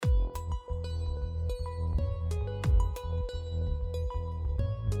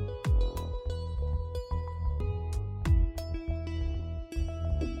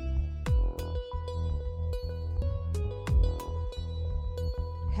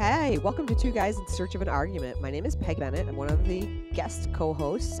Hey, welcome to Two Guys in Search of an Argument. My name is Peg Bennett. I'm one of the guest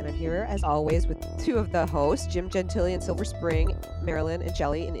co-hosts, and I'm here as always with two of the hosts, Jim Gentili in Silver Spring, Maryland, and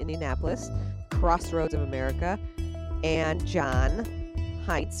Jelly in Indianapolis, crossroads of America, and John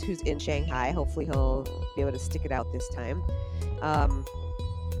Heitz, who's in Shanghai. Hopefully he'll be able to stick it out this time.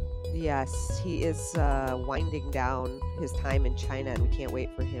 Yes, he is winding down his time in China, and we can't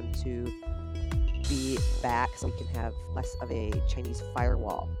wait for him to be back so we can have less of a Chinese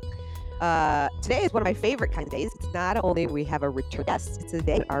firewall. Today is one of my favorite kinds of days. It's not only we have a return guest, it's a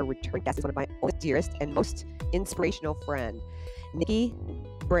day our return guest is one of my most dearest and most inspirational friend. Nikki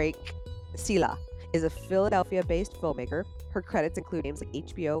Brake Sila is a Philadelphia-based filmmaker. Her credits include names like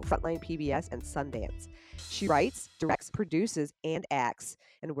HBO, Frontline PBS, and Sundance. She writes, directs, produces, and acts,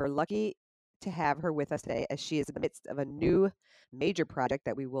 and we're lucky to have her with us today as she is in the midst of a new major project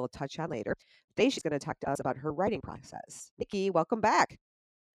that we will touch on later. Today she's going to talk to us about her writing process. Nikki, welcome back.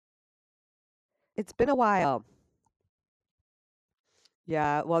 It's been a while.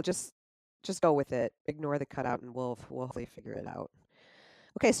 Yeah, well, just go with it. Ignore the cutout, and we'll hopefully figure it out.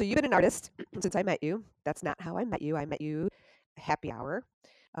 Okay, so you've been an artist since I met you. That's not how I met you. I met you happy hour,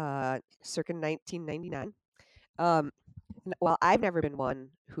 circa 1999. Well, I've never been one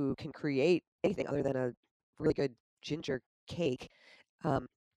who can create anything other than a really good ginger cake. Um,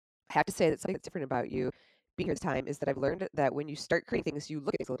 I have to say that something that's different about you being here this time is that I've learned that when you start creating things, you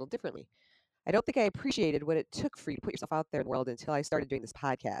look at things a little differently. I don't think I appreciated what it took for you to put yourself out there in the world until I started doing this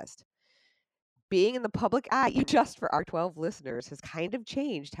podcast. Being in the public eye, you just for our 12 listeners, has kind of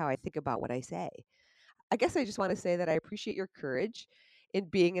changed how I think about what I say. I guess I just want to say that I appreciate your courage in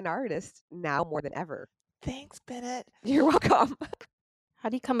being an artist now more than ever. Thanks, Bennett. You're welcome. How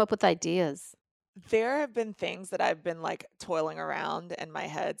do you come up with ideas? There have been things that I've been like toiling around in my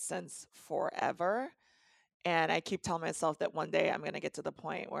head since forever. And I keep telling myself that one day I'm going to get to the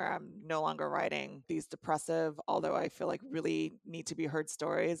point where I'm no longer writing these depressive, although I feel like really need to be heard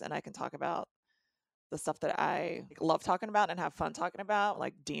stories. And I can talk about the stuff that I love talking about and have fun talking about,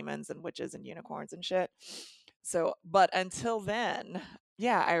 like demons and witches and unicorns and shit. So, but until then,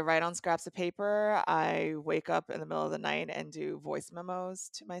 yeah, I write on scraps of paper. I wake up in the middle of the night and do voice memos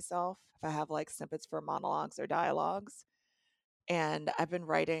to myself if I have like snippets for monologues or dialogues. And I've been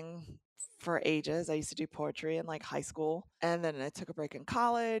writing for ages. I used to do poetry in like high school, and then I took a break in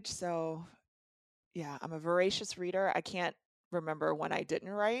college. So, yeah, I'm a voracious reader. I can't remember when I didn't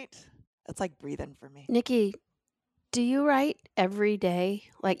write. It's like breathing for me. Nikki, do you write every day?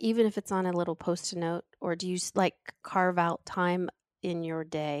 Like even if it's on a little post-it note, or do you like carve out time in your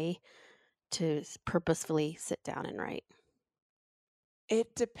day to purposefully sit down and write?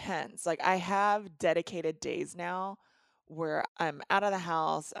 It depends. Like I have dedicated days now where I'm out of the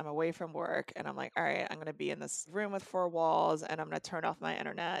house, I'm away from work, and I'm like, all right, I'm going to be in this room with four walls and I'm going to turn off my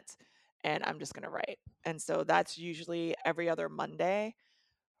internet and I'm just going to write. And so that's usually every other Monday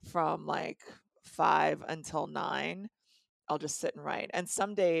from like 5 until 9. I'll just sit and write. And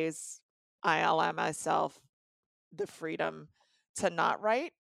some days I allow myself the freedom to not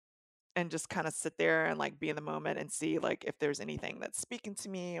write and just kind of sit there and like be in the moment and see like if there's anything that's speaking to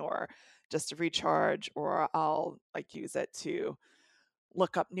me or just to recharge, or I'll like use it to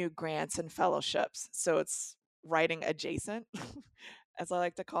look up new grants and fellowships. So it's writing adjacent, as I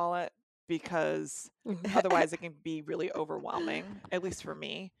like to call it, because otherwise it can be really overwhelming, at least for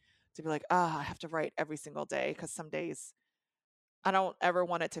me, to be like, I have to write every single day, because some days I don't ever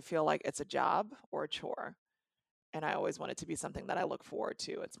want it to feel like it's a job or a chore. And I always want it to be something that I look forward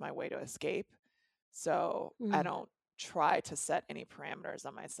to. It's my way to escape. So I don't try to set any parameters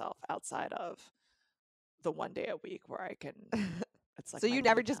on myself outside of the one day a week where I can. It's like So my you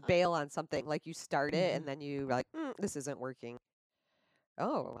never me just time. bail on something, like you start it and then you're like, this isn't working.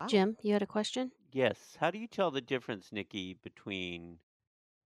 Oh, wow. Jim, you had a question? Yes. How do you tell the difference, Nikki, between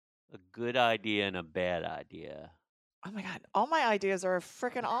a good idea and a bad idea? Oh my God. All my ideas are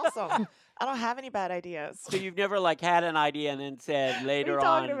freaking awesome. I don't have any bad ideas. So you've never like had an idea and then said What are later you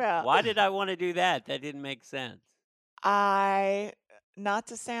talking on, about? why did I want to do that? That didn't make sense. Not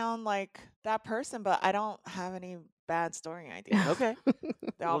to sound like that person, but I don't have any bad story ideas. Okay. They're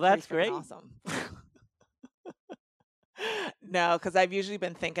Well, all that's pretty freaking great. awesome. No, because I've usually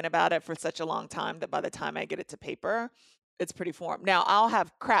been thinking about it for such a long time that by the time I get it to paper, it's pretty formed. Now, I'll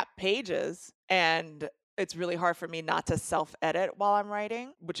have crap pages, and it's really hard for me not to self-edit while I'm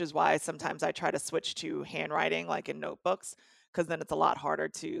writing, which is why sometimes I try to switch to handwriting, like in notebooks, because then it's a lot harder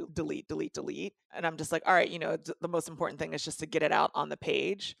to delete, delete, delete. And I'm just like, all right, the most important thing is just to get it out on the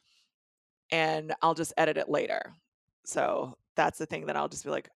page, and I'll just edit it later. So that's the thing that I'll just be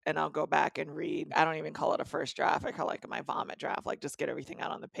like, and I'll go back and read. I don't even call it a first draft. I call it like my vomit draft, like just get everything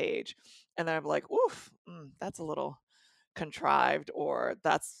out on the page. And then I'm like, oof, that's a little contrived, or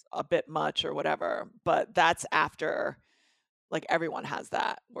that's a bit much, or whatever. But that's after, like, everyone has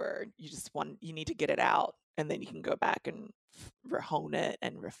that where you need to get it out, and then you can go back and hone it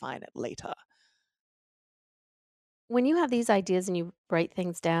and refine it later. When you have these ideas and you write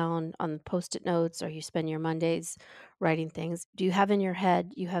things down on Post-it notes or you spend your Mondays writing things, do you have in your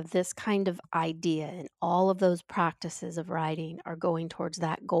head, you have this kind of idea and all of those practices of writing are going towards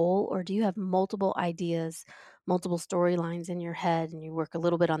that goal? Or do you have multiple ideas, multiple storylines in your head and you work a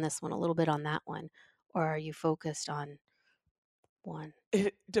little bit on this one, a little bit on that one? Or are you focused on one?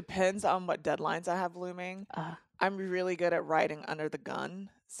 It depends on what deadlines I have looming. Uh, I'm really good at writing under the gun,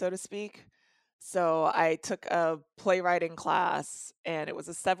 so to speak. So I took a playwriting class, and it was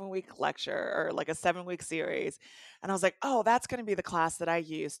a 7-week lecture, or like a 7-week series. And I was like, oh, that's going to be the class that I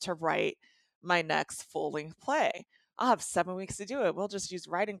use to write my next full length play. I'll have 7 weeks to do it. We'll just use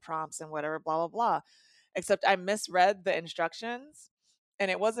writing prompts and whatever, blah, blah, blah. Except I misread the instructions, and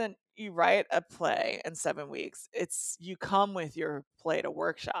it wasn't you write a play in 7 weeks. It's you come with your play to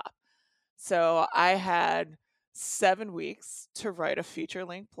workshop. So I had 7 weeks to write a feature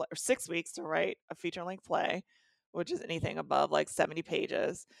length play, or 6 weeks to write a feature length play, which is anything above like 70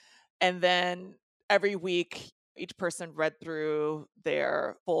 pages. And then every week, each person read through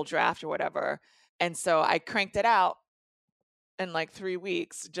their full draft or whatever. And so I cranked it out in like 3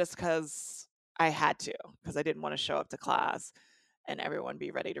 weeks just because I had to, because I didn't want to show up to class and everyone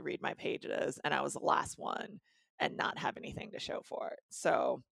be ready to read my pages. And I was the last one and not have anything to show for it.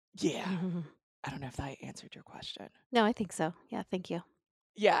 So, yeah. I don't know if that answered your question. no, I think so. Yeah, thank you.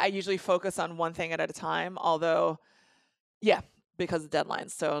 Yeah, I usually focus on one thing at a time, although, yeah, because of deadlines.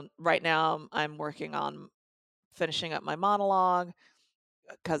 So right now I'm working on finishing up my monologue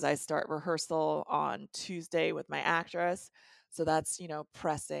because I start rehearsal on Tuesday with my actress. So that's,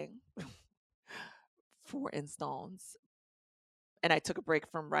 pressing, for instance. And I took a break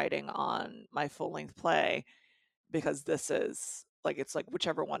from writing on my full length play because this is like, it's like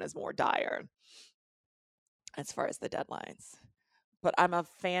whichever one is more dire as far as the deadlines. But I'm a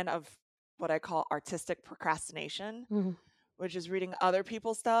fan of what I call artistic procrastination, Mhm. which is reading other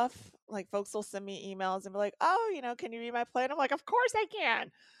people's stuff. Like, folks will send me emails and be like, oh, can you read my play? And I'm like, of course I can.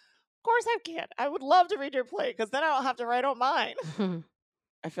 Of course I can. I would love to read your play because then I don't have to write on mine.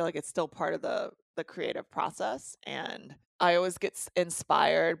 I feel like it's still part of the creative process, and I always get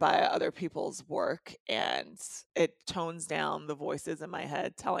inspired by other people's work, and it tones down the voices in my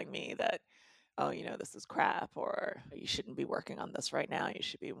head telling me that, oh, this is crap, or you shouldn't be working on this right now. You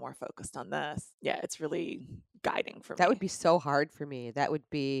should be more focused on this. Yeah, it's really guiding for That me. would be so hard for me. That would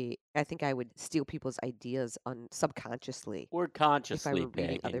be, I think I would steal people's ideas subconsciously Or if I consciously, were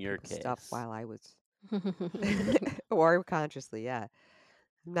reading Peg, in other your people's stuff case. while I was, or consciously, yeah.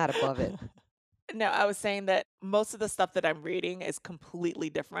 I'm not above it. No, I was saying that most of the stuff that I'm reading is completely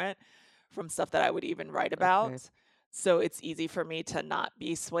different from stuff that I would even write about. Okay. So it's easy for me to not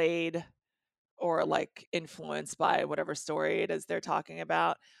be swayed or like influenced by whatever story it is they're talking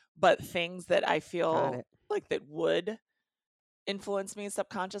about. But things that I Got feel it. like that would influence me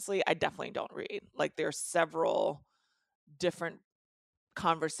subconsciously, I definitely don't read. Like, there's several different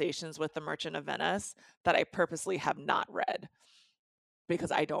conversations with the Merchant of Venice that I purposely have not read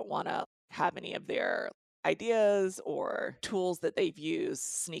because I don't want to have any of their ideas or tools that they've used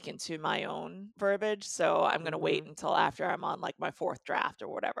sneak into my own verbiage. So I'm going to wait Mhm. until after I'm on like my 4th draft or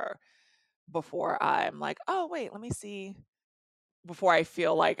whatever before I'm like, oh, wait, let me see. Before I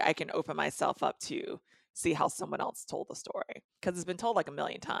feel like I can open myself up to see how someone else told the story, because it's been told like a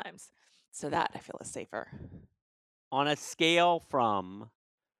million times. So that I feel is safer. On a scale from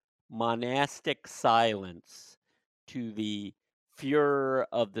monastic silence to the furor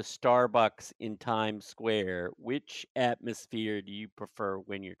of the Starbucks in Times Square, which atmosphere do you prefer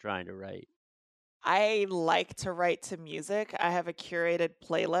when you're trying to write? I like to write to music. I have a curated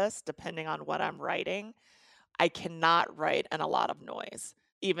playlist depending on what I'm writing. I cannot write in a lot of noise,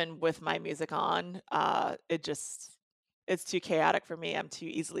 even with my music on. It's too chaotic for me. I'm too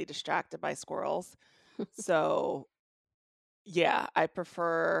easily distracted by squirrels. So, yeah, I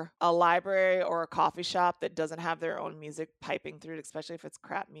prefer a library or a coffee shop that doesn't have their own music piping through it, especially if it's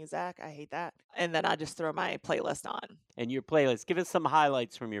crap music. I hate that. And then I just throw my playlist on. And your playlist. Give us some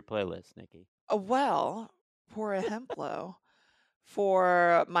highlights from your playlist, Nikki. Well, por ejemplo,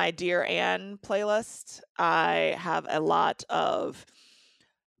 for my Dear Anne playlist, I have a lot of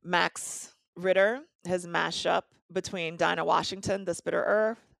Max Ritter, his mashup between Dinah Washington, This Bitter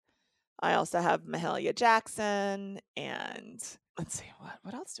Earth, I also have Mahalia Jackson, and let's see,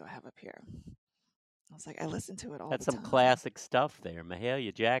 what else do I have up here? I was like, I listen to it all That's the some time. classic stuff there.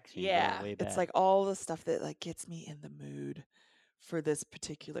 Mahalia Jackson, you're going Yeah, way it's back. like all the stuff that like gets me in the mood for this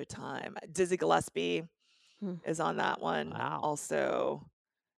particular time. Dizzy Gillespie Hmm. is on that one. Wow. Also,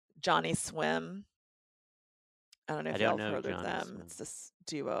 Johnny Swim. I don't know I if don't y'all have know heard of Johnny them. Swim. It's this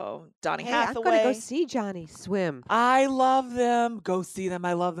duo, Donny Hey, I'm gonna go Hathaway. see Johnny Swim. I love them. Go see them.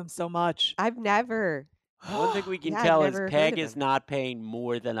 I love them so much. I've never. One thing we can Yeah, I've tell is never heard Peg of is him. not paying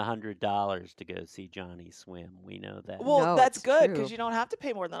more than $100 to go see Johnny Swim. We know that. Well, No, that's it's good true. because you don't have to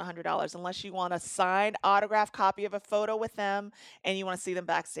pay more than $100 unless you want a signed autographed copy of a photo with them and you want to see them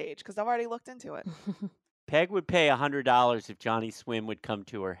backstage because I've already looked into it. Peg would pay $100 if Johnny Swim would come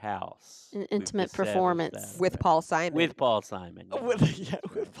to her house. An We've intimate established performance. that With already. Paul Simon. With Paul Simon. Yeah, With that's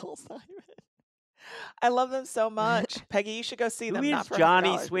with right. Paul Simon. I love them so much. Peggy, you should go see Who them. Not is for Johnny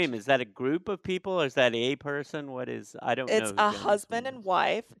 $100, but Swim? Is that a group of people or is that a person? What is? I don't know it's who a Johnny husband Swim and is.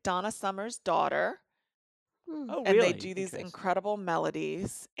 wife, Donna Summer's daughter, Hmm. Oh, and they really? do these Interesting. incredible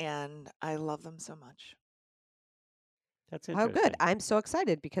melodies, and I love them so much. That's Oh, interesting. good. I'm so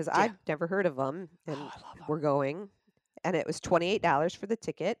excited because Yeah. I've never heard of them, and Oh, I love them. we're going. And it was $28 for the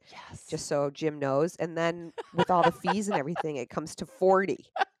ticket, Yes. just so Jim knows. And then with all the fees and everything, it comes to 40,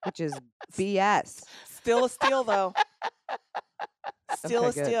 which is BS. Still a steal, though. Still Okay,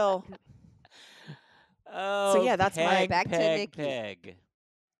 a good. steal. Oh, yeah, that's my- Peg, Back to Peg, Nikki. Peg.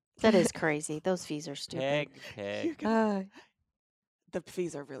 That is crazy. Those fees are stupid. Peg, Peg. The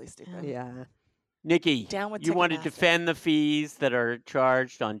fees are really stupid. Yeah. Nikki, Down with you want to Ticketmaster. defend the fees that are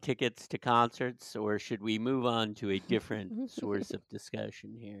charged on tickets to concerts, or should we move on to a different source of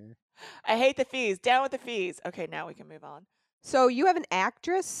discussion here? I hate the fees. Down with the fees. Okay, now we can move on. So you have an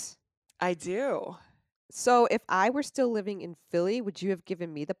actress. I do. So if I were still living in Philly, would you have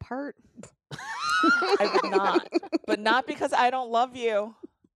given me the part? I would not. But not because I don't love you.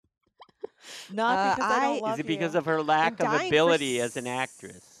 Not because I don't love Is it because you. of her lack of dying for ability as an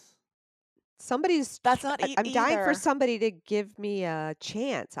actress? Somebody's. That's not I'm dying for either. somebody to give me a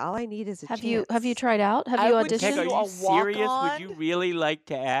chance. All I need is a Have chance. you tried out? Have I you would Peg, give are auditioned? you you a serious? Would walk-on. you really like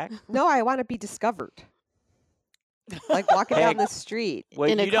to act? No, I want to be discovered. Like walking down Peg, the street. What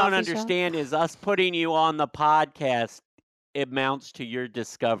In a you don't coffee shop? understand is us putting you on the podcast amounts to your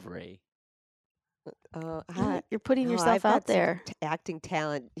discovery. Hi. You're putting No, yourself I've got out some there. acting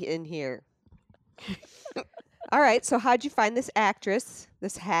talent in here. All right. So how'd you find this actress?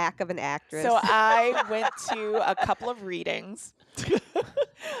 This hack of an actress? So I went to a couple of readings.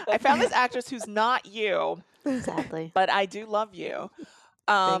 I found this actress who's not you, Sadly. but I do love you.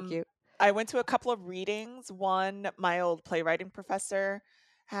 Thank you. I went to a couple of readings. One, my old playwriting professor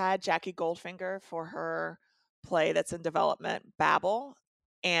had Jackie Goldfinger for her play that's in development, Babel.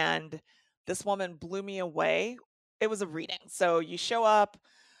 And this woman blew me away. It was a reading. So you show up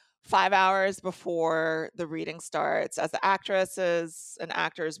 5 hours before the reading starts as the actresses and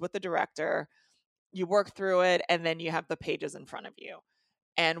actors with the director. You work through it, and then you have the pages in front of you.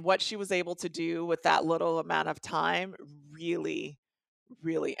 And what she was able to do with that little amount of time really,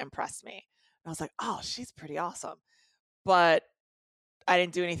 really impressed me. And I was like, oh, she's pretty awesome. But I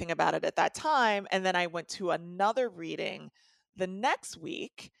didn't do anything about it at that time. And then I went to another reading the next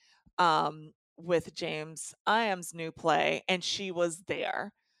week with James Iam's new play, and she was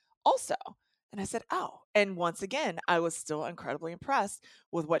there also. And I said, oh. And once again, I was still incredibly impressed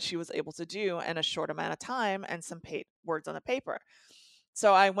with what she was able to do in a short amount of time and some words on the paper.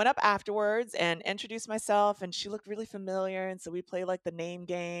 So I went up afterwards and introduced myself, and she looked really familiar. And so we played like the name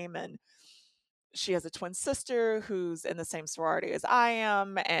game, and she has a twin sister who's in the same sorority as I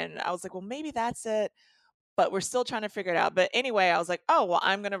am. And I was like, well, maybe that's it, but we're still trying to figure it out. But anyway, I was like, oh, well,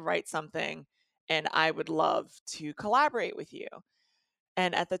 I'm going to write something and I would love to collaborate with you.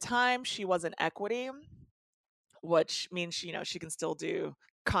 And at the time, she was in equity, which means she can still do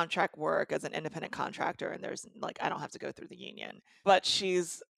contract work as an independent contractor, and there's like I don't have to go through the union. But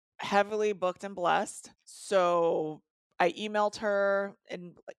she's heavily booked and blessed. So I emailed her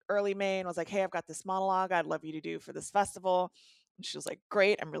in like early May and was like, hey, I've got this monologue I'd love you to do for this festival. And she was like,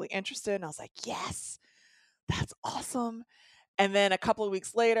 great, I'm really interested. And I was like, yes, that's awesome. And then a couple of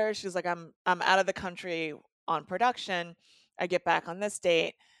weeks later, she was like, I'm out of the country on production. I get back on this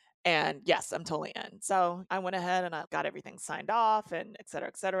date. And yes, I'm totally in. So I went ahead and I got everything signed off and et cetera,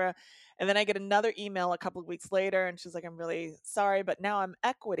 et cetera. And then I get another email a couple of weeks later and she's like, I'm really sorry, but now I'm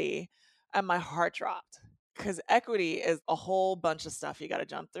equity. And my heart dropped because equity is a whole bunch of stuff you got to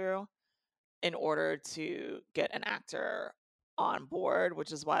jump through in order to get an actor on board,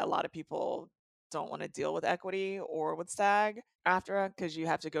 which is why a lot of people don't want to deal with equity or with SAG after, because you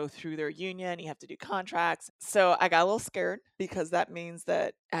have to go through their union, you have to do contracts. So I got a little scared because that means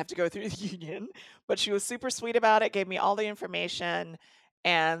that I have to go through the union. But she was super sweet about it, gave me all the information.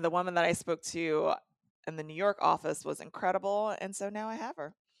 And the woman that I spoke to in the New York office was incredible. And so now I have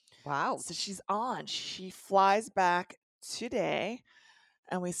her. Wow. So she's on. She flies back today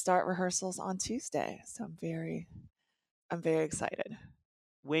and we start rehearsals on Tuesday. So I'm very excited.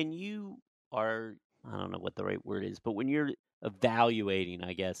 When you are, I don't know what the right word is, but when you're evaluating,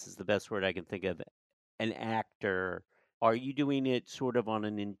 I guess is the best word I can think of, an actor, are you doing it sort of on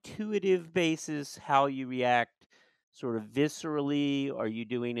an intuitive basis, how you react sort of viscerally? Are you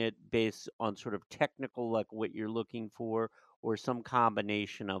doing it based on sort of technical, like what you're looking for, or some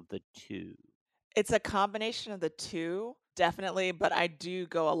combination of the two? It's a combination of the two, definitely, but I do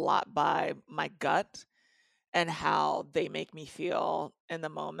go a lot by my gut and how they make me feel in the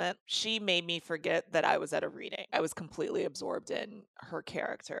moment. She made me forget that I was at a reading. I was completely absorbed in her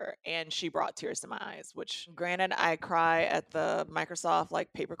character, and she brought tears to my eyes, which granted, I cry at the Microsoft like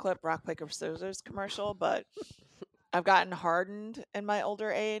paperclip rock paper scissors commercial, but I've gotten hardened in my older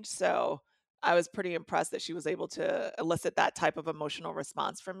age, so I was pretty impressed that she was able to elicit that type of emotional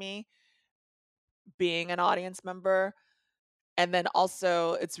response from me being an audience member. And then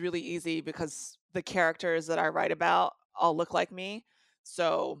also, it's really easy because the characters that I write about all look like me.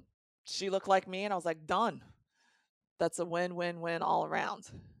 So she looked like me, and I was like, done. That's a win, win, win all around.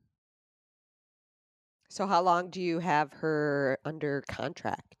 So how long do you have her under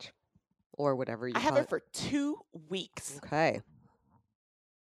contract or whatever you I have call her it? for 2 weeks. Okay.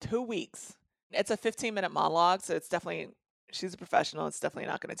 2 weeks. It's a 15-minute monologue, so it's definitely, she's a professional. It's definitely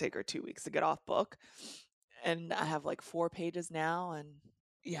not going to take her 2 weeks to get off book. And I have like 4 pages now, and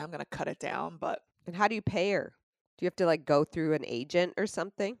yeah, I'm going to cut it down, but And how do you pay her? Do you have to like go through an agent or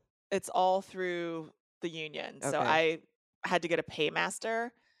something? it's all through the union. So Okay. I had to get a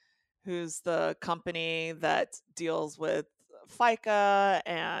paymaster, who's the company that deals with FICA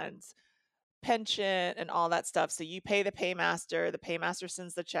and pension and all that stuff. So you pay the paymaster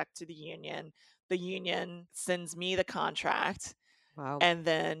sends the check to the union sends me the contract, Wow. and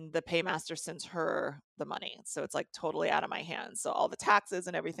then the paymaster sends her the money. So it's like totally out of my hands. So all the taxes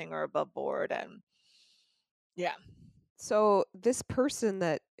and everything are above board, and yeah. So this person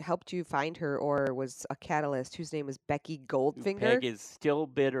that helped you find her or was a catalyst, whose name was Becky Who Goldfinger, Peg is still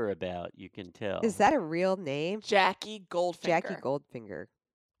bitter about, you can tell. is that a real name? Jackie Goldfinger. Jackie Goldfinger.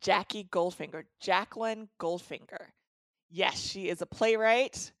 Jackie Goldfinger. Jacqueline Goldfinger. Yes, she is a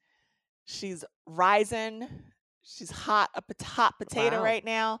playwright. She's rising. She's hot potato Wow. right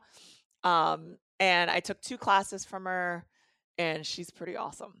now. And I took 2 classes from her, and she's pretty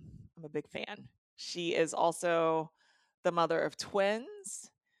awesome. I'm a big fan. She is also the mother of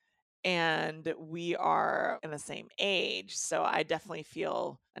twins, and we are in the same age. So I definitely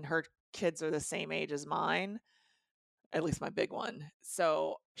feel, and her kids are the same age as mine, at least my big one.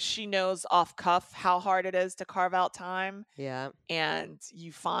 So she knows off cuff how hard it is to carve out time. Yeah. And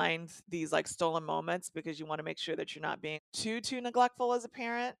you find these like stolen moments because you want to make sure that you're not being too neglectful as a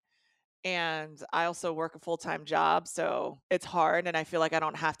parent. And I also work a full-time job, so it's hard, and I feel like I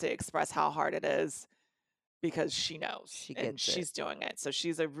don't have to express how hard it is because she knows She and gets it. she's doing it. So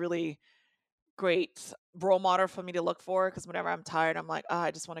she's a really great role model for me to look for, because whenever I'm tired, I'm like, oh, I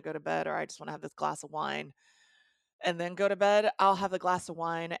just want to go to bed, or I just want to have this glass of wine and then go to bed. I'll have a glass of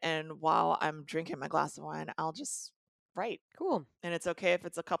wine, and while I'm drinking my glass of wine, I'll just write. Cool. And it's okay if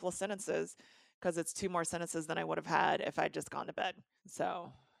it's a couple of sentences, because it's 2 more sentences than I would have had if I'd just gone to bed.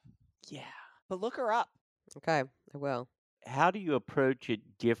 So yeah, but look her up. Okay, I will. How do you approach it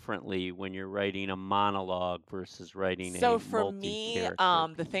differently when you're writing a monologue versus writing So a for me,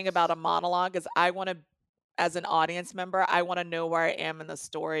 multi-character the thing piece? about a monologue is I want to, as an audience member, I want to know where I am in the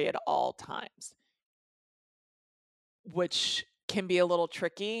story at all times, which can be a little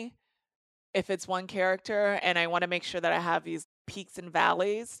tricky if it's one character, and I want to make sure that I have these peaks and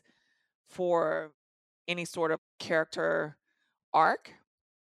valleys for any sort of character arc.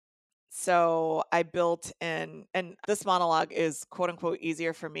 So I built in, and this monologue is quote unquote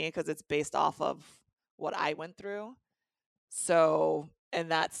easier for me because it's based off of what I went through. So in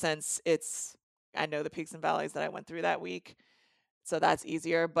that sense, I know the peaks and valleys that I went through that week. So that's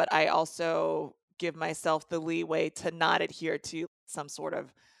easier. But I also give myself the leeway to not adhere to some sort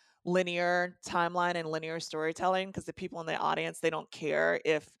of linear timeline and linear storytelling, because the people in the audience, they don't care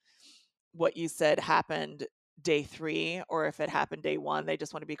if what you said happened day 3 or if it happened day 1. They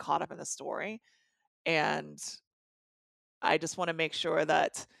just want to be caught up in the story. And I just want to make sure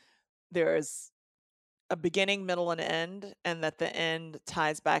that there's a beginning, middle, and end, and that the end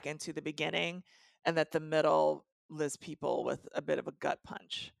ties back into the beginning, and that the middle leaves people with a bit of a gut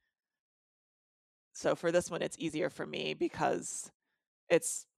punch. So for this one, it's easier for me because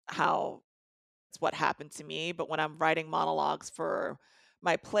it's how it's what happened to me. But when I'm writing monologues for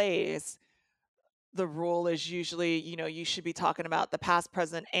my plays, the rule is usually, you should be talking about the past,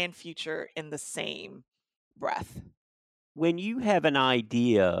 present, and future in the same breath. When you have an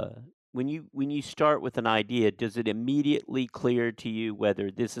idea, when you start with an idea, does it immediately clear to you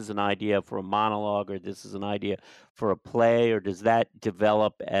whether this is an idea for a monologue or this is an idea for a play, or does that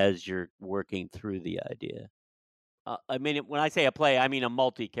develop as you're working through the idea? I mean, when I say a play, I mean a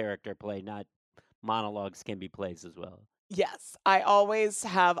multi-character play, not monologues can be plays as well. Yes, I always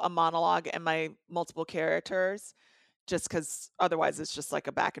have a monologue and my multiple characters just because otherwise it's just like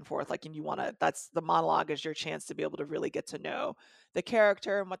a back and forth. Like, and you want to, that's the monologue is your chance to be able to really get to know the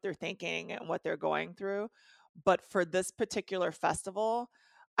character and what they're thinking and what they're going through. But for this particular festival,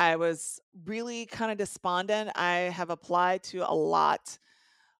 I was really kind of despondent. I have applied to a lot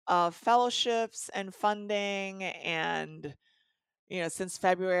of fellowships and funding. And, since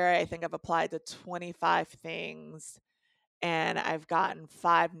February, I think I've applied to 25 things and I've gotten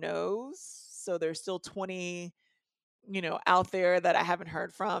 5 no's. So there's still 20 out there that I haven't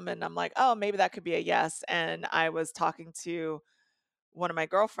heard from. And I'm like, oh, maybe that could be a yes. And I was talking to one of my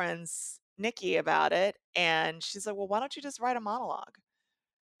girlfriends, Nikki, about it. And she's like, well, why don't you just write a monologue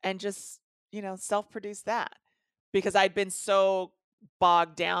and just, self produce that? Because I'd been so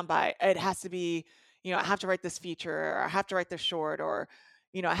bogged down by it has to be, I have to write this feature or I have to write this short or,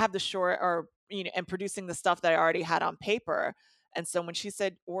 I have the short or, and producing the stuff that I already had on paper. And so when she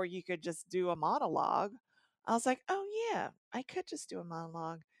said, or you could just do a monologue, I was like, oh, yeah, I could just do a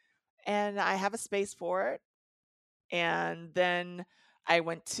monologue. And I have a space for it. And then I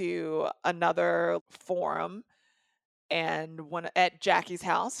went to another forum and one at Jackie's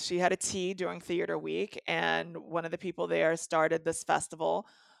house. She had a tea during theater week, and one of the people there started this festival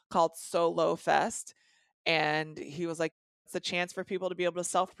called Solo Fest. And he was like, it's a chance for people to be able to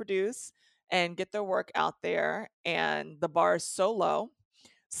self produce and get their work out there. And the bar is so low,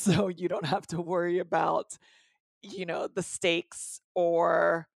 so you don't have to worry about the stakes,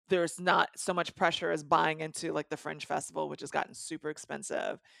 or there's not so much pressure as buying into like the Fringe Festival, which has gotten super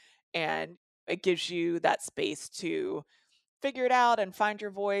expensive. And it gives you that space to figure it out and find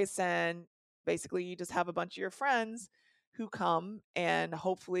your voice. And basically, you just have a bunch of your friends who come, and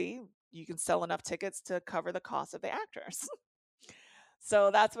hopefully, you can sell enough tickets to cover the cost of the actors.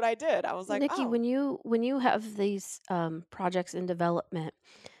 So that's what I did. I was like, Nikki, oh, when you have these projects in development,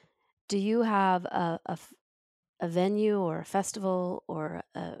 do you have a venue or a festival or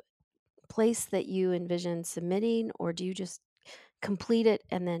a place that you envision submitting, or do you just complete it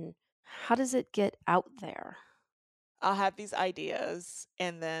and then how does it get out there? I'll have these ideas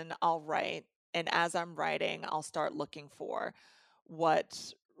and then I'll write. And as I'm writing, I'll start looking for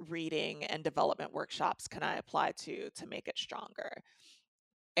what reading and development workshops can I apply to make it stronger.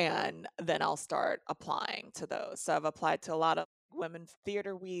 And then I'll start applying to those. So I've applied to a lot of women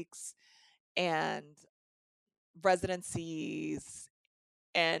theater weeks and residencies.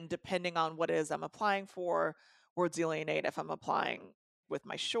 And depending on what it is I'm applying for, will delineate if I'm applying with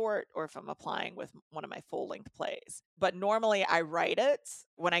my short or if I'm applying with one of my full length plays. But normally I write it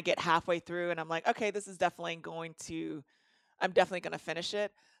when I get halfway through and I'm like, okay, I'm definitely going to finish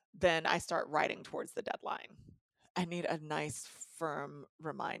it. Then I start writing towards the deadline. I need a nice, firm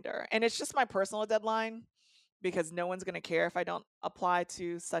reminder. And it's just my personal deadline because no one's going to care if I don't apply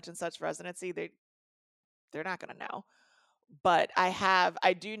to such and such residency. They're not going to know. But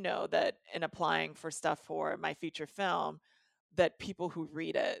I do know that in applying for stuff for my feature film, that people who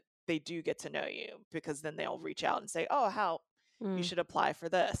read it, they do get to know you because then they'll reach out and say, oh, how you Mm, should apply for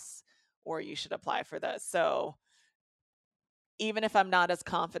this or you should apply for this. So even if I'm not as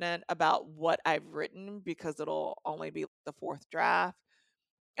confident about what I've written because it'll only be the fourth draft,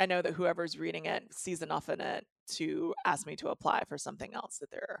 I know that whoever's reading it sees enough in it to ask me to apply for something else that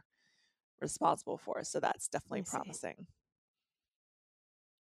they're responsible for. So that's definitely I see. promising.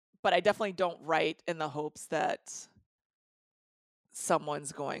 But I definitely don't write in the hopes that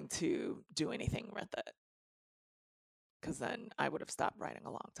someone's going to do anything with it because then I would have stopped writing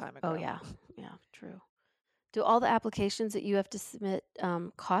a long time Oh ago. yeah. Yeah, true. Do all the applications that you have to submit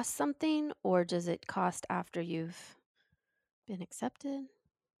cost something, or does it cost after you've been accepted?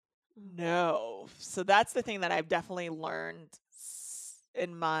 Mm. No. So that's the thing that I've definitely learned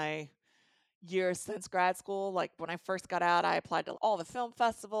in my years since grad school. Like when I first got out, I applied to all the film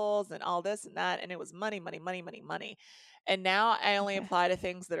festivals and all this and that, and it was money, money, money, money, money. And now I only Okay. apply to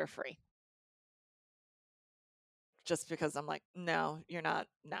things that are free. just because I'm like, no, you're not.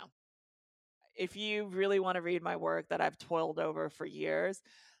 No. If you really want to read my work that I've toiled over for years,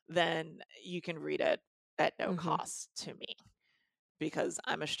 then you can read it at no Mhm. cost to me, because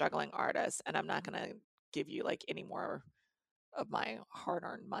I'm a struggling artist and I'm not going to give you like any more of my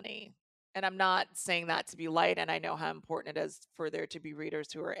hard-earned money. And I'm not saying that to be light, and I know how important it is for there to be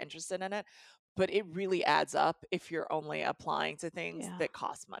readers who are interested in it, but it really adds up if you're only applying to things Yeah. that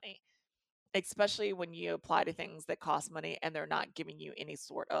cost money, especially when you apply to things that cost money and they're not giving you any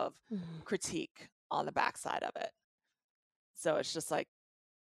sort of Mhm. critique on the backside of it. So it's just like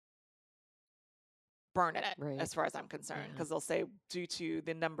burning it Right. as far as I'm concerned, Yeah. because they'll say, due to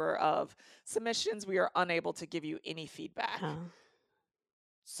the number of submissions, we are unable to give you any feedback. Yeah.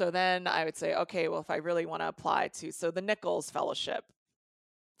 So then I would say, okay, well, if I really want to apply to, so the Nichols Fellowship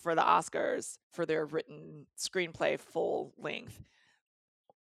for the Oscars for their written screenplay full length,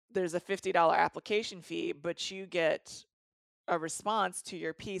 there's a $50 application fee, but you get a response to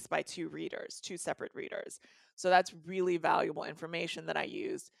your piece by two separate readers. So that's really valuable information that I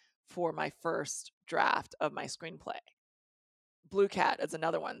used for my first draft of my screenplay. Blue Cat is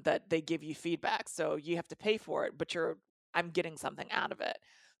another one that they give you feedback. So you have to pay for it, but I'm getting something out of it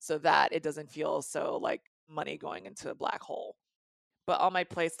so that it doesn't feel so like money going into a black hole. But all my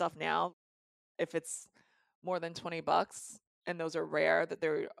play stuff now, if it's more than $20, and those are rare that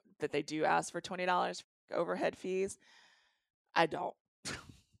they do ask for $20 overhead fees, I don't.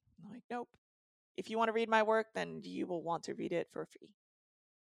 I'm like, nope. If you want to read my work, then you will want to read it for free.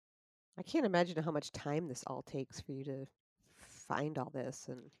 I can't imagine how much time this all takes for you to find all this.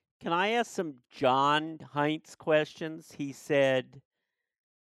 And Can I ask some John Heinz questions? He said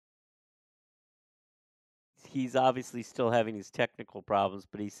he's obviously still having his technical problems,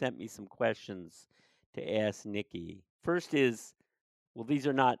 but he sent me some questions to ask Nikki. First is, well, these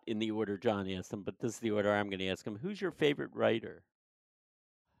are not in the order John asked them, but this is the order I'm going to ask him. Who's your favorite writer?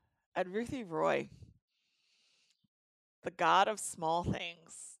 And Ruthie Roy, The God of Small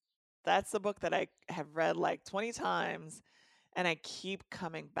Things. That's the book that I have read like 20 times, and I keep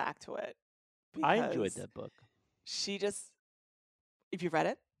coming back to it I enjoyed because that book. she just, if you've read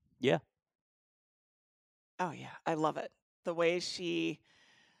it, Yeah. oh yeah, I love it. The way she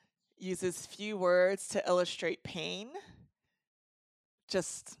uses few words to illustrate pain.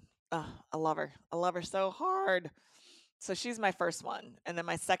 Just, I love her. I love her so hard. So she's my first one. And then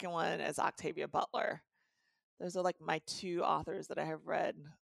my second one is Octavia Butler. Those are like my two authors that I have read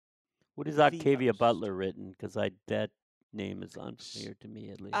What is the Octavia most. Butler written? Because that name is unfamiliar to me,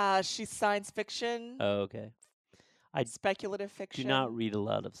 at least. She's science fiction, Oh, okay. I speculative do fiction. not read a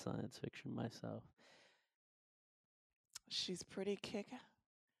lot of science fiction myself. She's pretty kick.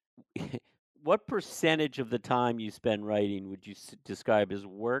 What percentage of the time you spend writing would you describe as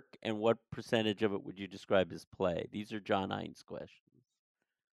work, and what percentage of it would you describe as play? These are John Heinz questions.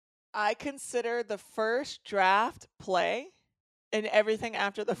 I consider the first draft play and everything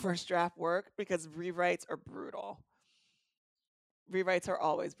after the first draft work, because rewrites are brutal. Rewrites are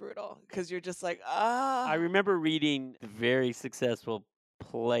always brutal because you're just like, I remember reading the very successful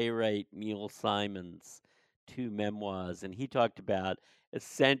playwright Neil Simon's 2 memoirs, and he talked about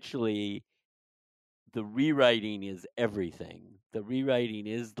essentially the rewriting is everything. The rewriting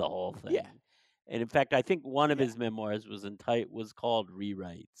is the whole thing. yeah, And in fact, I think one of yeah, his memoirs was called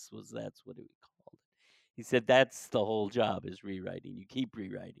Rewrites. That's what it was called. He said that's the whole job is rewriting. You keep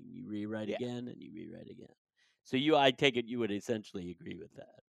rewriting. You rewrite yeah. again and you rewrite again. So I take it you would essentially agree with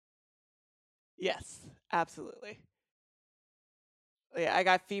that. Yes, absolutely. Yeah, I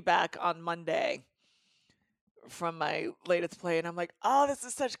got feedback on Monday from my latest play, and I'm like, oh, this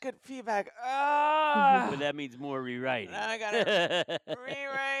is such good feedback. But that means more rewriting. I gotta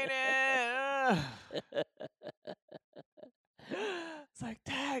rewrite it. It's like,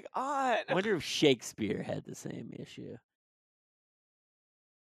 tag on. I wonder if Shakespeare had the same issue.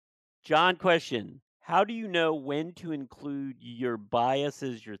 John, question. How do you know when to include your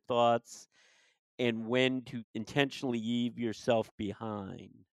biases, your thoughts, and when to intentionally leave yourself behind?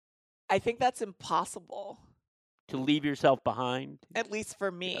 I think that's impossible. To leave yourself behind? At least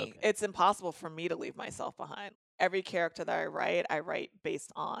for me. Okay. It's impossible for me to leave myself behind. Every character that I write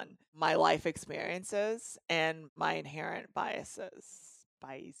based on my life experiences and my inherent biases.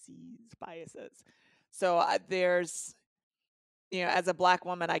 So there's, as a Black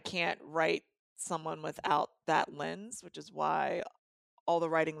woman, I can't write someone without that lens, which is why all the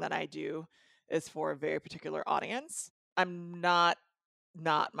writing that I do is for a very particular audience. I'm not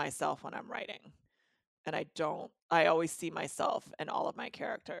myself when I'm writing. And I always see myself in all of my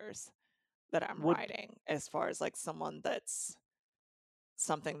characters that I'm writing, as far as like something that's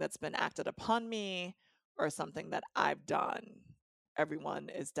been acted upon me, or something that I've done. Everyone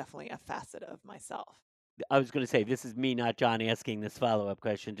is definitely a facet of myself. I was going to say, this is me, not John, asking this follow-up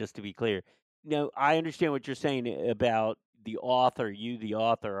question, just to be clear. No, I understand what you're saying about the author. You, the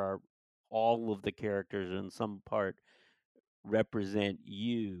author, are all of the characters in some part represent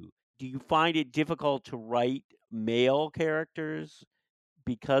you. Do you find it difficult to write male characters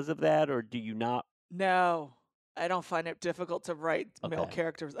because of that, or do you not? No, I don't find it difficult to write male Okay.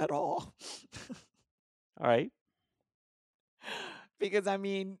 characters at all. All right. Because I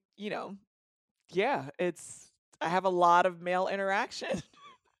mean, yeah, I have a lot of male interaction.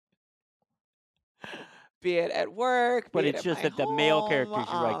 Be it at work, But be it it's at just my that the male home. characters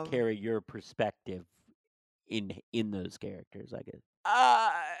you write carry your perspective in those characters, I guess.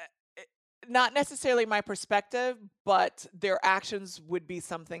 Not necessarily my perspective, but their actions would be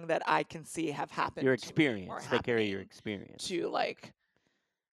something that I can see have happened. Your to me or experience. They carry your happening experience. to like,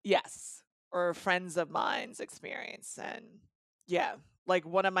 yes, or friends of mine's experience. And yeah, like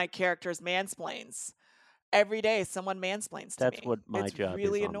one of my characters mansplains. Every day someone mansplains to me. That's what my It's job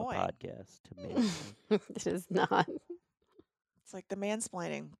really is on annoying. the podcast, to mansplain. It is not. It's like the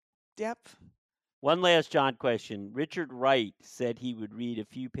mansplaining. Yep. One last John question. Richard Wright said he would read a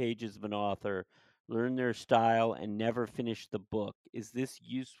few pages of an author, learn their style, and never finish the book. Is this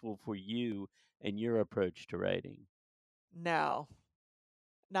useful for you and your approach to writing? No,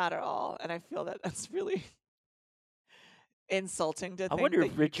 not at all. And I feel that that's really insulting to I think wonder that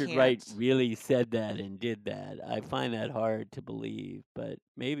if you Richard Wright can't. really said that and did that. I find that hard to believe, but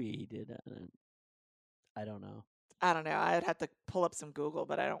maybe he did. I don't know. I don't know. I'd have to pull up some Google,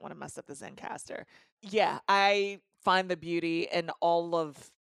 but I don't want to mess up the Zencaster. Yeah, I find the beauty in all of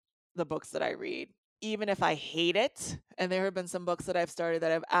the books that I read, even if I hate it. And there have been some books that I've started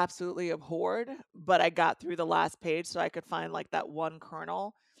that I've absolutely abhorred, but I got through the last page so I could find like that one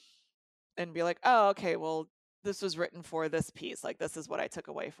kernel and be like, oh, okay, well, this was written for this piece. Like, this is what I took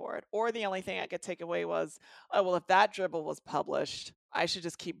away for it. Or the only thing I could take away was, oh, well, if that dribble was published, I should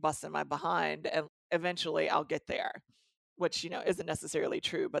just keep busting my behind and eventually I'll get there, which, isn't necessarily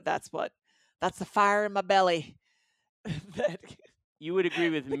true, but that's the fire in my belly that You would agree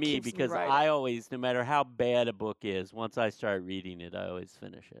with that me keeps me because I writing. always, no matter how bad a book is, once I start reading it, I always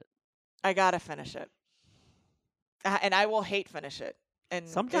finish it. I gotta finish it. And I will hate finish it. And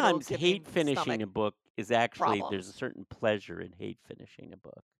it'll Sometimes give me hate finishing stomach a book is actually, there's a problems. certain pleasure in hate finishing a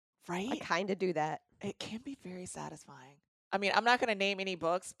book. I Right? kind of do that. It can be very satisfying. I mean, I'm not going to name any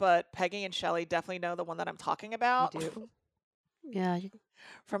books, but Peggy and Shelley definitely know the one that I'm talking You about do? Yeah.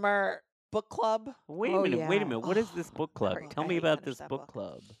 from our book club. Wait a Oh, minute, wait a yeah. minute. What is this Oh, book club? never- Tell I me hate about finished this that book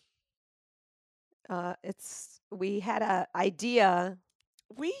book. club. We had a idea.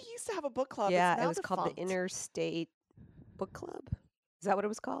 We used to have a book club. Yeah, it's it now was called the defunct. Interstate Book Club. Is that what it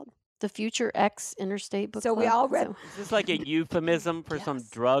was called? The Future X Interstate Book So Club. we all read, Is this like a euphemism for some Yes.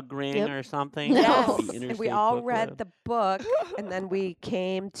 drug ring Yep. or something? No. Yes. The And we and we Interstate all Book read Club? the book, and then we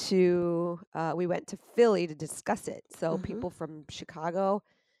came to, we went to Philly to discuss it. So Mhm. people from Chicago,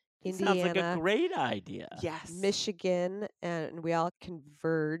 This sounds like a Indiana, great idea. Yes. Michigan, and we all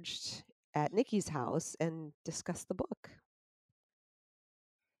converged at Nikki's house and discussed the book.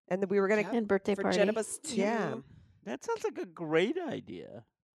 And then we were gonna, Yep. And birthday For party. Genevas too. yeah. That sounds like a great idea.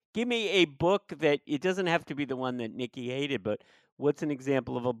 Give me a book that, it doesn't have to be the one that Nikki hated, but what's an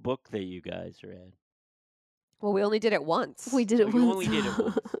example of a book that you guys read? Well, we only did it once. We did Oh, it you once. only did it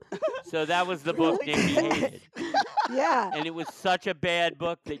once. So that was the book Really Nikki did. hated. Yeah. And it was such a bad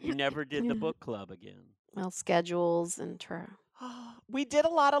book that you never did the Yeah. book club again. Well, schedules and We did a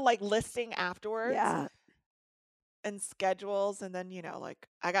lot of like listing afterwards Yeah. and schedules, and then like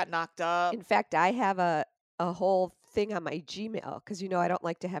I got knocked up. In fact, I have a whole thing on my Gmail because I don't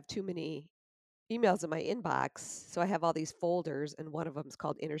like to have too many emails in my inbox. So I have all these folders, and one of them is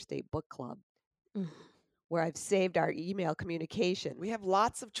called Interstate Book Club, Mm. where I've saved our email communication. We have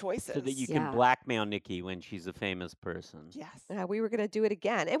lots of choices. So that you Yeah. can blackmail Nikki when she's a famous person. Yes. We were going to do it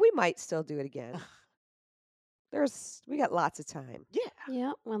again, and we might still do it again. We got lots of time. Yeah.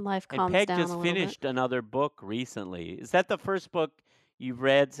 yeah, when life And calms Peg down just a little finished another book recently. Is that the first book you've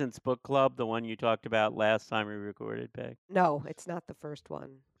read since book club, the one you talked about last time we recorded, Peg? No, it's not the first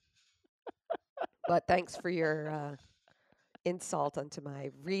one. But thanks for your insult onto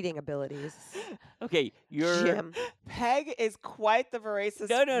my reading abilities, Okay, you're Jim. Peg is quite the voracious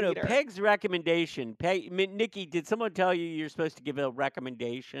no. reader. Peg's recommendation. Nikki, did someone tell you you're supposed to give a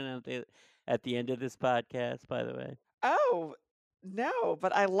recommendation at the end of this podcast? By the way. Oh, no,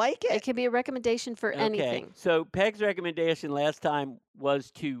 but I like bit. It it. could be a recommendation for Okay, anything. so Peg's recommendation last time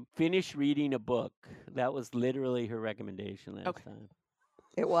was to finish reading a book. That was literally her recommendation last Okay. time.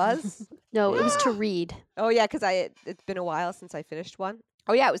 It was? No, it was to Yeah. read. Oh, yeah, because it's been a while since I finished one.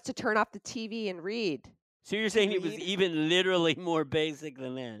 Oh, yeah, it was to turn off the TV and read. So you're To saying it was read? even literally more basic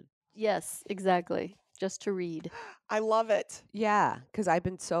than that? Yes, exactly. Just to read. I love it. Yeah, because I've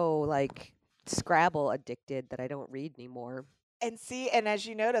been so, like, Scrabble addicted that I don't read anymore. And see, and as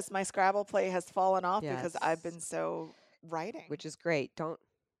you notice, my Scrabble play has fallen off because I've Yes, been so writing. which is great. Don't.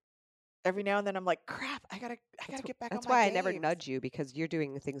 Every now and then I'm like, crap, I gotta That's, get back on that's my why I never games. nudge you, because you're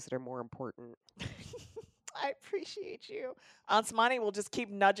doing the things that are more important. I appreciate you. Aunt Smani will just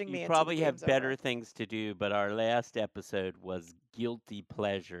keep nudging You me until the probably game's have better over. things to do, but our last episode was guilty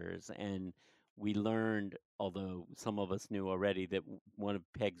pleasures, and we learned, although some of us knew already, that one of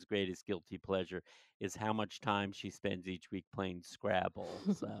Peg's greatest guilty pleasure is how much time she spends each week playing Scrabble.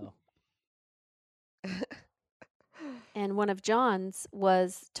 So And one of John's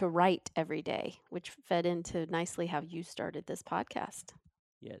was to write every day, which fed into nicely how you started this podcast.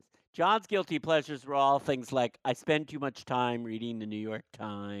 yes, John's guilty pleasures were all things like I spend too much time reading the New York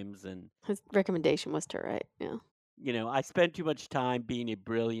Times, and His recommendation was to write. Yeah. I spend too much time being a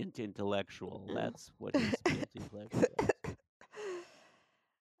brilliant intellectual. Yeah. That's what his guilty pleasure was.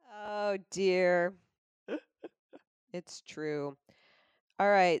 Oh, dear. It's true. All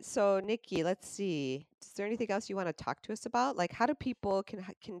right, so Nikki, let's see. Is there anything else you want to talk to us about? Like, how do people can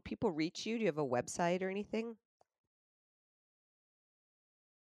people reach you? Do you have a website or anything?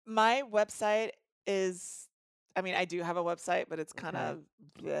 My website is, I mean, I do have a website, but it's kind Okay. of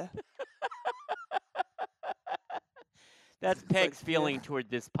bleh. That's It's like Peg's feeling toward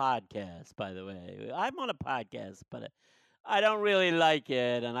this podcast, by the way. I'm on a podcast, but I don't really like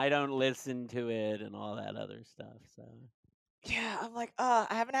it, and I don't listen to it, and all that other stuff. So yeah, I'm like, I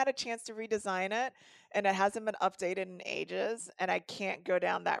haven't had a chance to redesign it, and it hasn't been updated in ages, and I can't go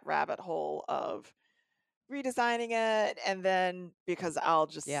down that rabbit hole of redesigning it, and then because I'll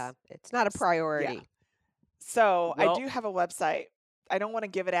just, Yeah, it's not a yeah. priority. So I well, do have a website. I don't want to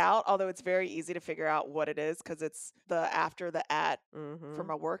give it out, although it's very easy to figure out what it is because it's the after the at for Mm-hmm.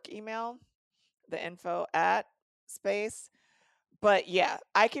 my work email, the info at space. But yeah,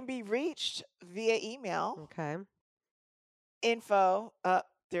 I can be reached via email Okay. info.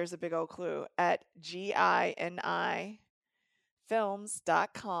 There's a big old clue at GINIFilms.com.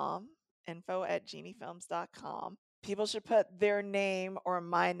 Info at geniefilms.com. People should put their name or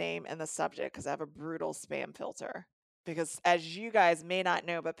my name in the subject because I have a brutal spam filter. Because as you guys may not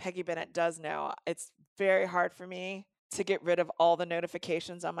know, but Peggy Bennett does know, it's very hard for me to get rid of all the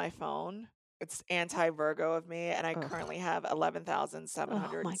notifications on my phone. It's anti-Virgo of me, and I Ugh. currently have Oh my God.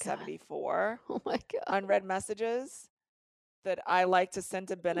 11,774 Oh my God. unread messages that I like to send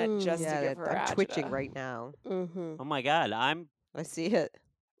to Bennett just to Yeah, give her I'm twitching agita. right now. Mm-hmm. oh my God, I see it.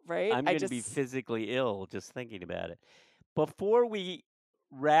 Right? I'm I going to be just physically ill just thinking about it. Before we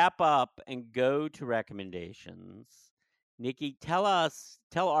wrap up and go to recommendations, Nikki, tell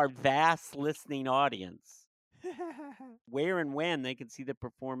our vast listening audience where and when they can see the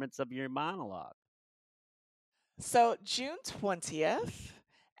performance of your monologue. So June 20th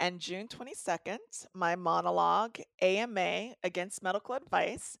and June 22nd, my monologue AMA Against Medical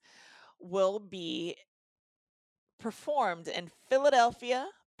Advice will be performed in Philadelphia,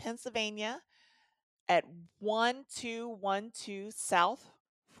 Pennsylvania at 1212 South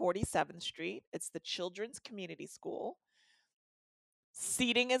 47th Street. It's the Children's Community School.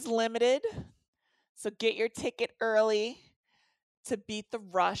 Seating is limited, so get your ticket early to beat the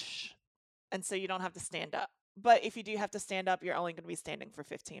rush and so you don't have to stand up. But if you do have to stand up, you're only going to be standing for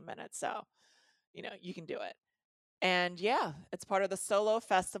 15 minutes, so you can do it. And yeah, it's part of the Solo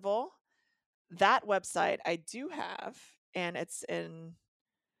Festival. That website I do have, and it's in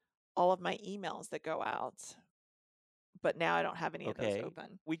all of my emails that go out. But now I don't have any of those Okay,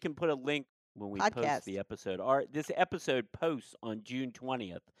 open. we can put a link when we post Podcast. the episode. This episode posts on June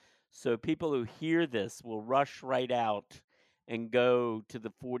 20th, so people who hear this will rush right out and go to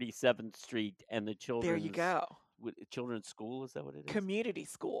the 47th Street and the There you go. children's school. Is that what it is? Community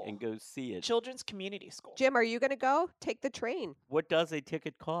school. And go see it. Children's Community School. Jim, are you going to go? Take the train. What does a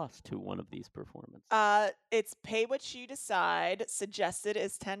ticket cost to one of these performances? It's pay what you decide. Suggested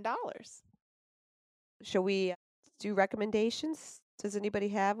is $10. Shall we do recommendations? Does anybody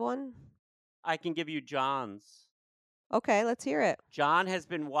have one? I can give you John's. Okay, let's hear it. John has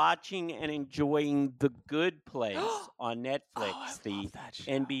been watching and enjoying The Good Place on Netflix, I the love that show.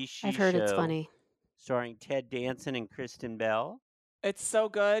 NBC I've heard show it's funny. starring Ted Danson and Kristen Bell. It's so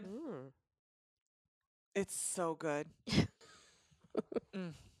good. Mm. It's so good.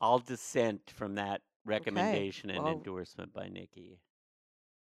 I'll dissent from that recommendation and well- endorsement by Nikki.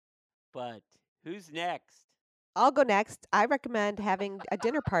 But who's next? I'll go next. I recommend having a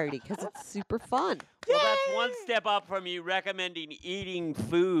dinner party because it's super fun. Well, that's one Yay! step up from you recommending eating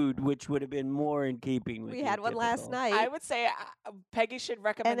food, which would have been more in keeping with We your had one last typical. I night, would say Peggy should and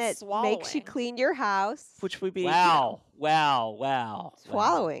recommend it makes you swallowing, clean your house. which would be, Wow, wow, wow.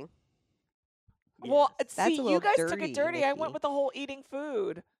 Swallowing. Well, Yes. That's see, a you little guys took dirty, it dirty. I Nikki. went with the whole eating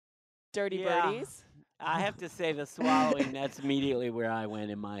food. Dirty Yeah. birdies. I have to say the swallowing, that's immediately where I went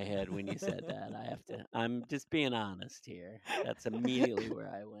in my head when you said that. I'm just being honest here. That's immediately where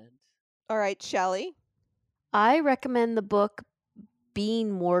I went. All right, Shelley. I recommend the book Being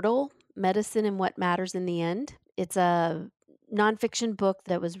Mortal: Medicine and What Matters in the End. It's a nonfiction book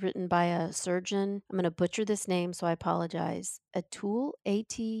that was written by a surgeon. I'm going to butcher this name, so I apologize. Atul,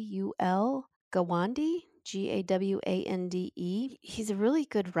 A-T-U-L, Gawande, Gawande. He's a really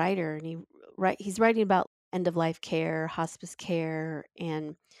good writer, and he's writing about end-of-life care, hospice care,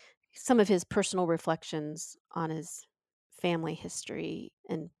 and some of his personal reflections on his family history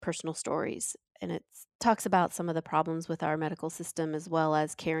and personal stories. And it talks about some of the problems with our medical system as well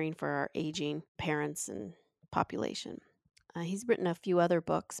as caring for our aging parents and population. He's written a few other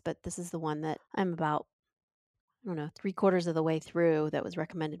books, but this is the one that I'm about, I don't know, 3/4 of the way through, that was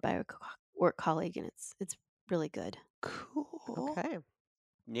recommended by a work colleague, and it's really good. Cool. Okay.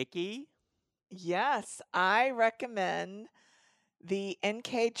 Nikki? Yes, I recommend the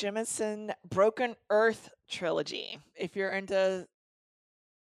N.K. Jemisin Broken Earth trilogy. If you're into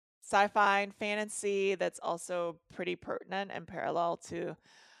sci-fi and fantasy, that's also pretty pertinent and parallel to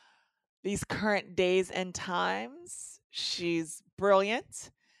these current days and times. She's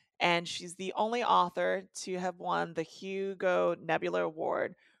brilliant, and she's the only author to have won the Hugo Nebula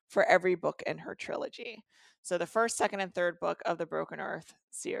Award for every book in her trilogy. So the first, second, and third book of the Broken Earth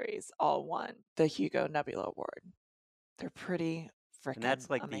series all won the Hugo Nebula Award. They're pretty freaking And that's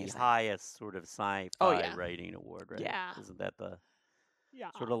like amazing. the highest sort of sci-fi yeah. writing award, right? Yeah. Isn't that the Yeah.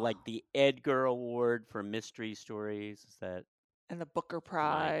 sort of like the Edgar Award for mystery stories? Is that And the Booker Mike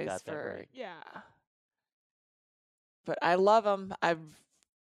Prize got that for right? yeah. But I love them.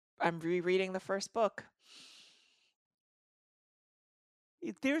 I'm rereading the first book.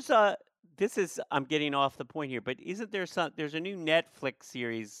 I'm getting off the point here, but isn't there there's a new Netflix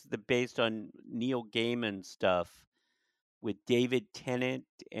series based on Neil Gaiman stuff with David Tennant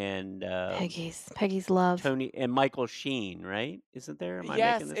and Peggy's love. Tony and Michael Sheen, right? Isn't there? Am I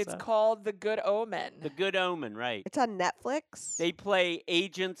Yes, making this it's up? called The Good Omen. The Good Omen, right? It's on Netflix. They play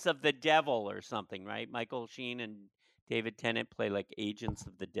agents of the devil or something, right? Michael Sheen and David Tennant play like agents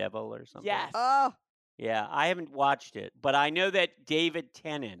of the devil or something. Yes. Oh, Yeah, I haven't watched it, but I know that David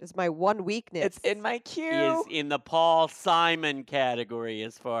Tennant it's my one weakness. It's in my queue. is in the Paul Simon category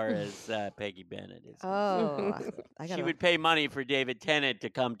as far as Peggy Bennett is. Oh, I She gotta. would pay money for David Tennant to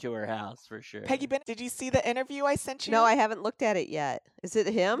come to her house for sure. Peggy Bennett, did you see the interview I sent you? No, I haven't looked at it yet. Is it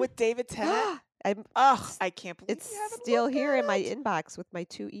him? With David Tennant? I'm. Ugh, I can't believe It's you haven't still looked here at in my it. inbox with my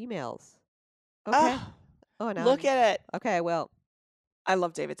 2 emails. Okay. Ugh, Oh no. look at it. Okay, I will. I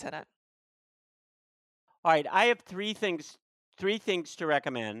love David Tennant. All right, I have three things to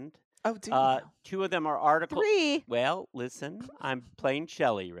recommend. Oh, do you? 2 of them are articles. 3. Well, listen, I'm playing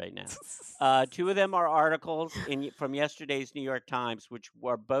Shelley right now. 2 of them are articles from yesterday's New York Times, which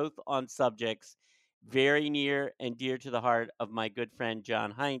were both on subjects very near and dear to the heart of my good friend John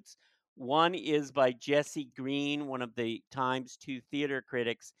Heinz. One is by Jesse Green, one of the Times 2 theater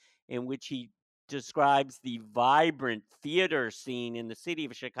critics, in which he describes the vibrant theater scene in the city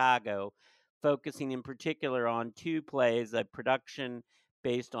of Chicago, focusing in particular on 2 plays, a production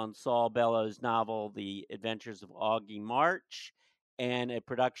based on Saul Bellows' novel, The Adventures of Augie March, and a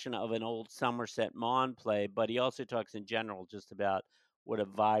production of an old Somerset Maugham play. But he also talks in general just about what a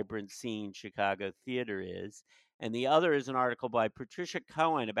vibrant scene Chicago theater is. And the other is an article by Patricia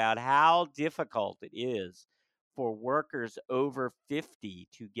Cohen about how difficult it is for workers over 50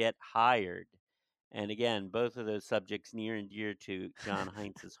 to get hired. And again, both of those subjects near and dear to John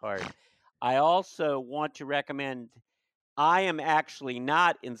Heinz's heart. I also want to recommend, I am actually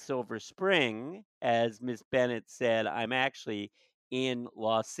not in Silver Spring, as Miss Bennett said. I'm actually in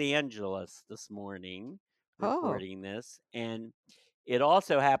Los Angeles this morning recording this. And it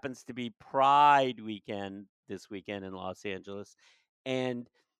also happens to be Pride weekend this weekend in Los Angeles. And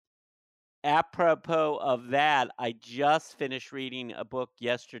apropos of that, I just finished reading a book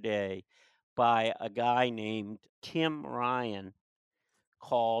yesterday by a guy named Tim Ryan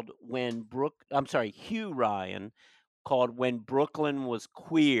called Hugh Ryan, called When Brooklyn Was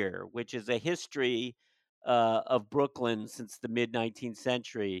Queer, which is a history of Brooklyn since the mid-19th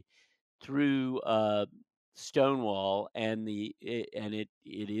century through Stonewall, and it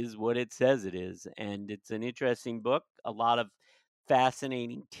is what it says it is, and it's an interesting book. A lot of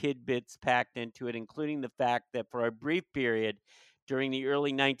fascinating tidbits packed into it, including the fact that for a brief period during the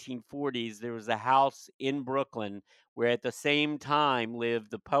early 1940s, there was a house in Brooklyn where at the same time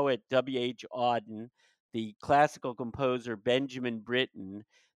lived the poet W.H. Auden, the classical composer Benjamin Britten,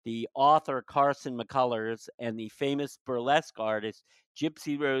 the author Carson McCullers, and the famous burlesque artist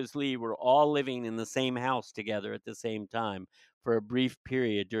Gypsy Rose Lee were all living in the same house together at the same time for a brief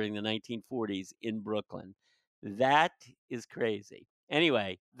period during the 1940s in Brooklyn. That is crazy.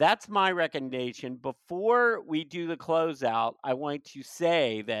 Anyway, that's my recommendation. Before we do the closeout, I want to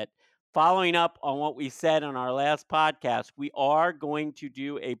say that following up on what we said on our last podcast, we are going to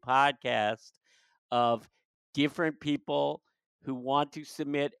do a podcast of different people who want to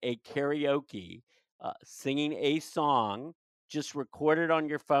submit a karaoke, singing a song. Just record it on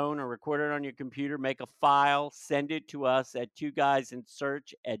your phone or record it on your computer, make a file, send it to us at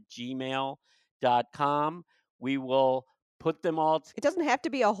twoguysinsearch@gmail.com. We will put them all. It doesn't have to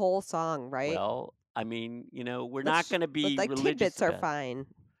be a whole song, right? Well, I mean, we're Let's not going to be like religious tidbits are about it. fine.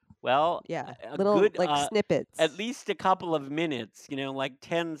 Well, Yeah, a little good, like snippets. at least a couple of minutes, like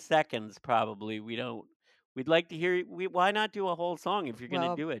 10 seconds probably. We'd like to hear. Why not do a whole song if you're going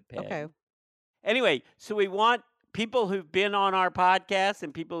Well, to do it, Peg? okay. Anyway, so we want people who've been on our podcast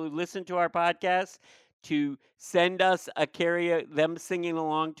and people who listen to our podcast to send us them singing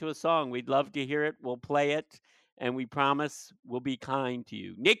along to a song. We'd love to hear it. We'll play it, and we promise we'll be kind to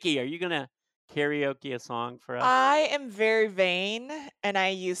you. Nikki, are you going to karaoke a song for us? I am very vain, and I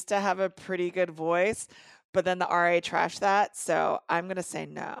used to have a pretty good voice, but then the RA trashed that, so I'm going to say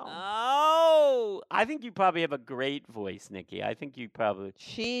no. Oh, I think you probably have a great voice, Nikki. I think you probably.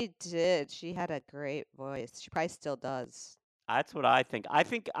 She did. She had a great voice. She probably still does. That's what I think. I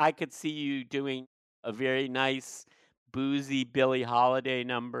think I could see you doing a very nice, boozy Billie Holiday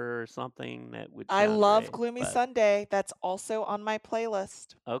number or something that would. I love great, Gloomy but... Sunday. That's also on my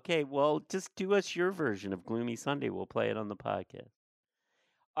playlist. Okay, well, just do us your version of Gloomy Sunday. We'll play it on the podcast.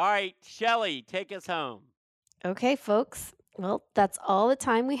 All right, Shelley, take us home. Okay, folks. Well, that's all the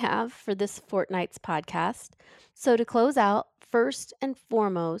time we have for this fortnight's podcast. So to close out, first and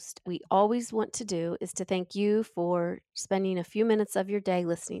foremost, we always want to do is to thank you for spending a few minutes of your day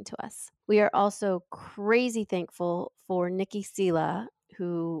listening to us. We are also crazy thankful for Nikki Sela,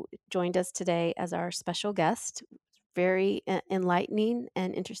 who joined us today as our special guest. Very enlightening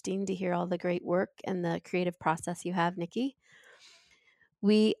and interesting to hear all the great work and the creative process you have, Nikki.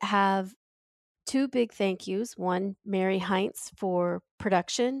 We have two big thank yous. One, Mary Heinz for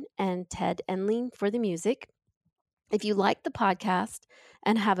production and Ted Enling for the music. If you like the podcast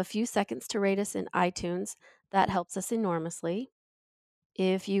and have a few seconds to rate us in iTunes, that helps us enormously.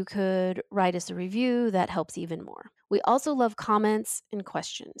 If you could write us a review, that helps even more. We also love comments and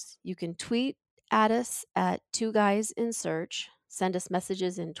questions. You can tweet at us at Two Guys in Search. Send us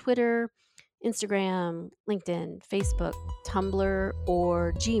messages in Twitter, Instagram, LinkedIn, Facebook, Tumblr,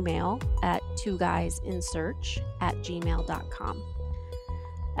 or Gmail at twoguysinsearch@gmail.com.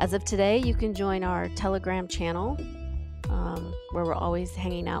 As of today, you can join our Telegram channel where we're always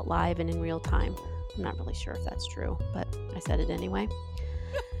hanging out live and in real time. I'm not really sure if that's true, but I said it anyway.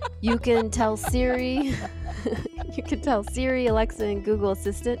 You can tell Siri, Alexa, and Google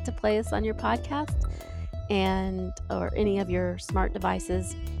Assistant to play us on your podcast or any of your smart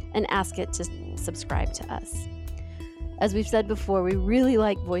devices, and ask it to subscribe to us. As we've said before, we really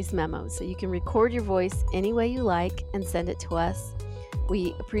like voice memos, so you can record your voice any way you like and send it to us.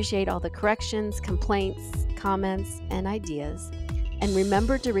 We appreciate all the corrections, complaints, comments, and ideas. And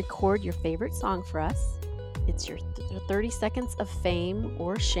remember to record your favorite song for us. It's your 30 seconds of fame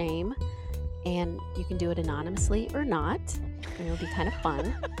or shame, and you can do it anonymously or not, and it'll be kind of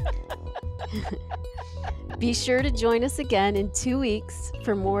fun. Be sure to join us again in 2 weeks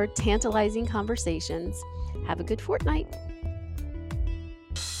for more tantalizing conversations. Have a good fortnight.